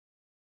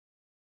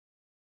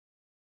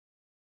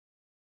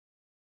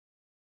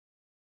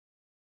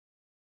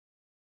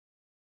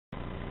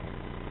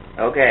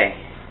Okay,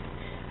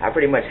 I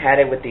pretty much had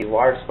it with these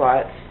water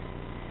spots.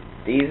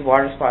 These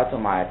water spots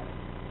on my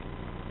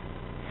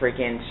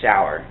freaking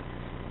shower.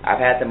 I've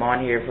had them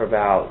on here for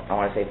about, I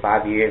want to say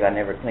 5 years. I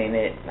never clean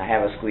it. I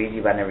have a squeegee,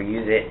 but I never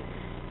use it.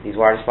 These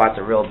water spots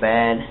are real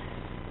bad.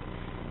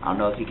 I don't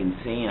know if you can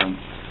see them,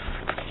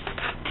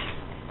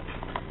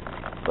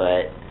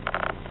 but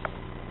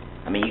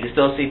I mean, you can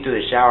still see through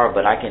the shower,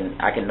 but I can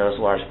notice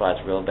water spots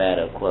real bad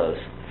up close.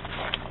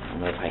 I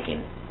don't know if I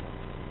can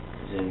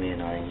zoom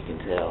in on it, you can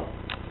tell,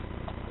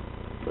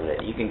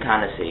 but you can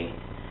kind of see.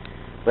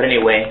 But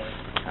anyway,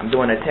 I'm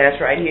doing a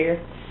test right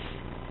here.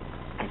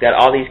 I've got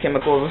all these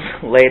chemicals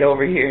laid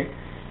over here.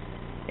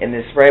 In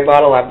this spray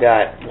bottle, I've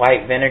got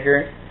white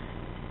vinegar,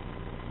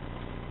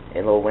 a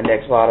little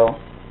Windex bottle.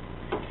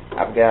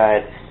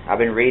 I've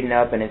been reading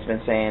up, and it's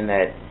been saying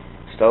that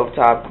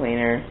stovetop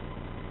cleaner.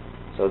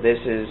 So this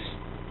is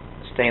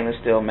stainless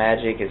steel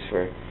magic. It's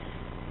for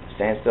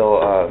stainless steel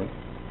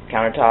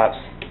countertops.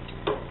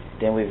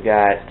 Then we've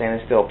got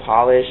stainless steel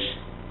polish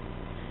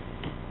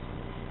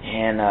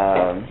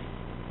and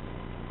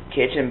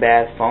kitchen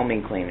bath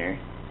foaming cleaner.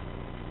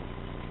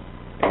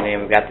 And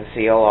then we've got the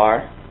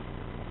CLR.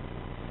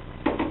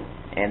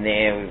 And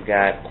then we've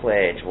got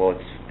Pledge. Well,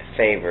 it's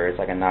Favor. It's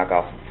like a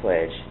knockoff of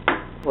Pledge.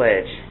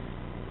 Pledge.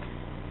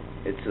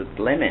 It's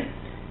a lemon.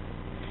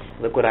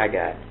 Look what I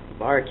got.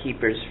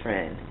 Barkeeper's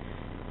friend.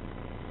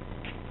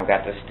 I've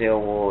got the steel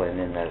wool and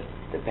then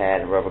the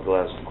pad and rubber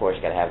gloves. Of course,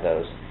 you gotta have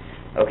those.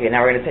 Okay,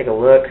 now we're gonna take a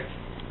look.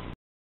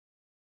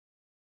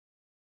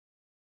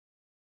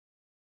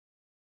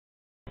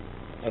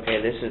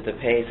 Okay, this is the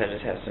paste. I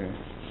just have some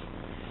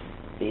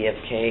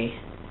BKF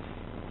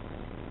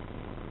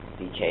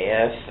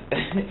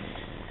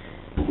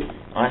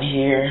on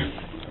here.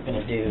 I'm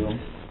gonna do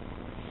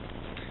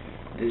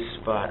this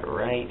spot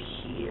right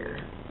here.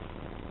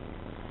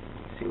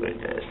 See what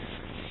it does.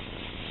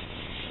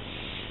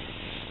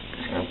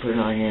 Just gonna put it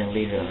on here and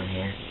leave it on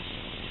here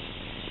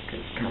because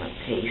it's kind of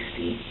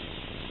pasty.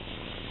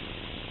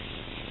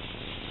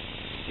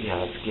 See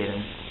how it's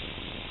getting.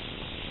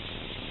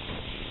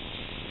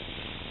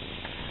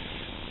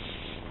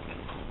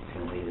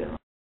 Gonna leave it on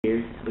here.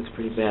 It looks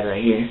pretty bad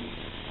right here.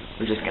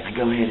 We're just gonna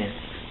go ahead and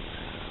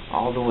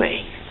all the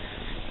way.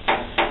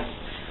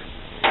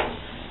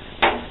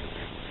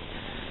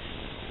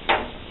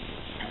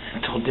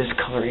 Until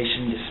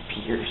discoloration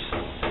disappears.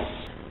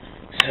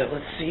 So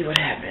let's see what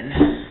happened.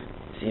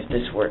 See if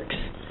this works.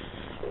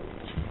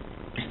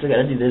 I still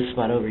gotta do this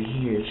spot over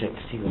here, check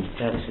to see what the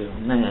status is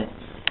on that.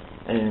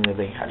 I didn't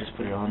really, I just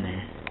put it on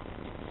there.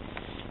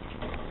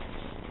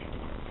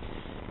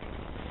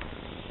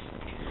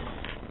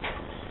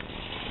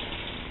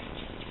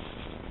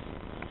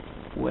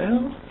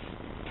 Well,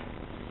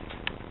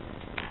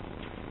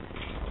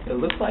 it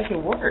looks like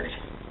it worked.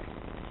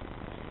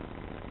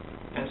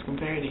 As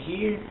compared to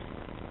here,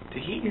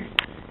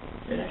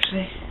 it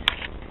actually,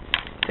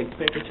 take the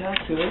paper towel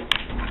to it.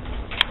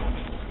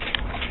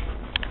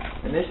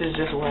 And this is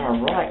just where I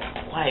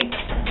wipe.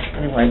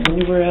 Anyway,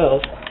 anywhere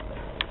else,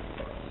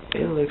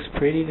 it looks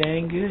pretty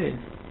dang good.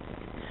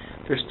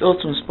 There's still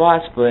some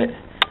spots, but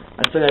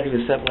I still gotta do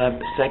the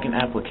second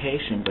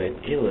application, but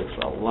it looks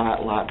a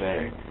lot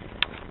better.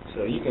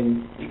 So you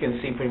can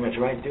see pretty much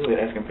right through it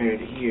as compared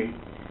to here.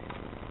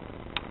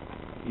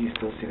 You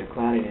still see the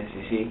cloudiness,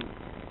 you see?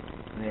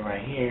 And then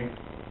right here,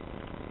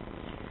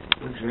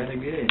 looks rather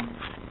good.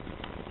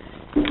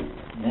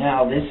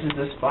 Now this is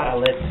the spot I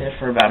let sit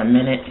for about a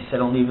minute. You said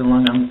don't leave it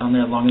on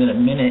there longer than a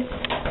minute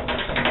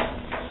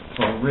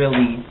for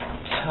really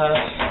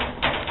tough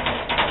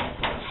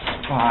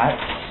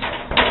spots.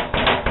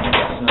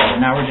 So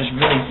now we're just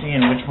really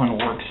seeing which one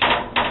works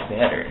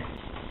better.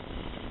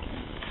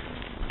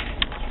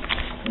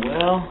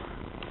 Well,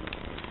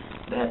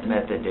 that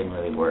method didn't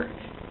really work,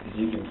 because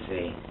you can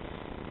see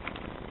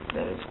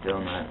that it's still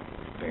not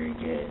very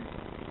good.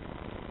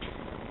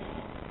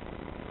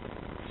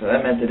 So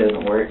that method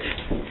doesn't work.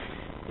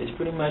 It's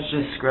pretty much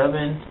just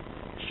scrubbing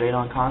straight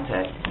on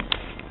contact.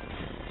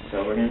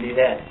 So we're going to do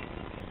that.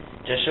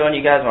 Just showing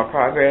you guys my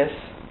progress.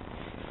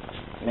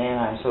 Man,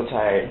 I'm so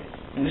tired.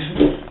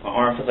 My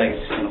arm feels like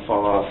it's just going to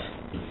fall off.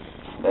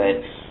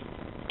 But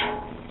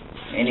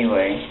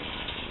anyway,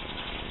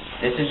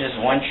 this is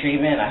just one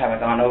treatment. I haven't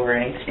gone over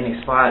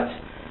any spots.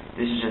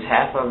 This is just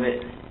half of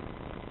it.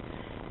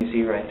 You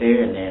see right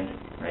there, and then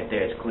right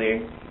there it's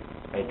clear.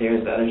 Right there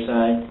is the other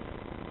side.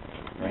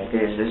 Right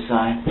there is this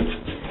side.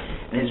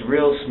 And it's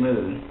real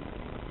smooth.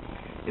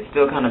 It's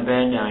still kind of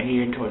bent down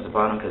here towards the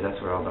bottom because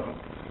that's where all the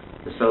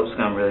soap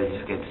scum really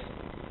just gets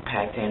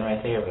packed in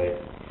right there.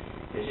 But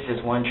this is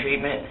just one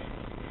treatment.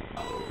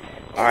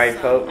 Alright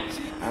folks,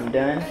 I'm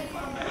done.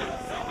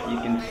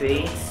 You can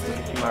see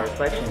my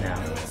reflection now.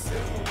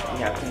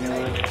 See how clean it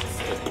looks?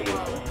 It's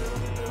beautiful.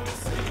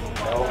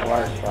 No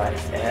water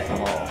spots at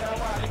all.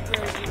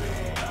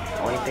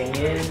 Only thing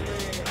is,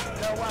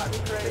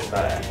 it's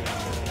about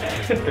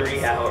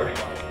 3 hours.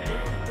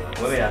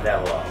 Well, maybe not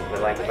that long, but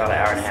like about an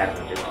hour and a half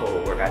of just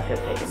total work. I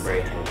kept taking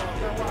breaks.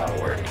 It's a lot of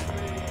work.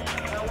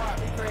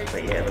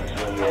 But yeah, it looks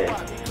really good.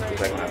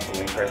 Looks like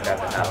when we first got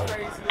the house.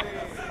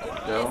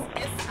 So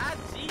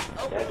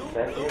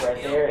that's it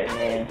right there. And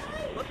then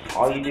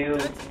all you do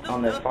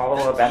on the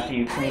follow-up after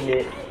you cleaned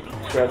it,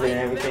 scrubbed it and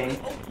everything,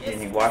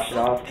 then you wash it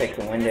off, take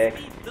some Windex.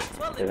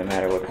 Doesn't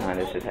matter what kind,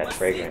 this just has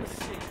fragrance.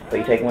 But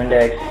you take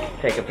Windex,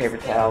 take a paper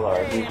towel or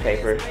a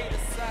newspaper,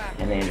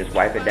 and then just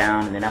wipe it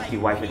down. And then after you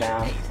wipe it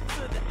down,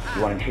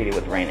 you want to treat it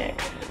with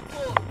Rain-X.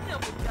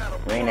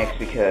 Rain-X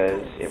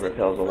because it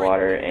repels the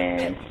water,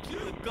 and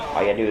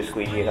all you gotta do is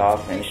squeegee it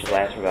off, and it should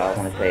last for about,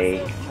 I want to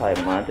say,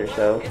 probably a month or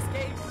so.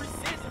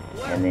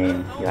 And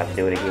then you'll have to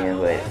do it again,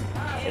 but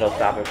it'll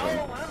stop it from,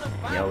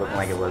 looking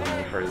like it was when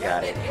we first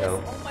got it.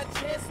 So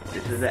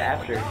this is the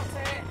after.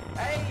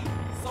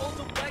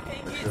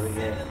 Looks really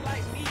good.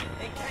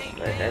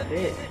 But that's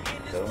it.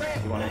 So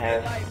if you want to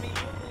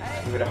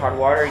give it a hard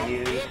water,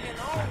 use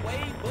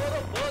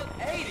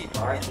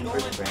our Keeper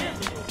Scum.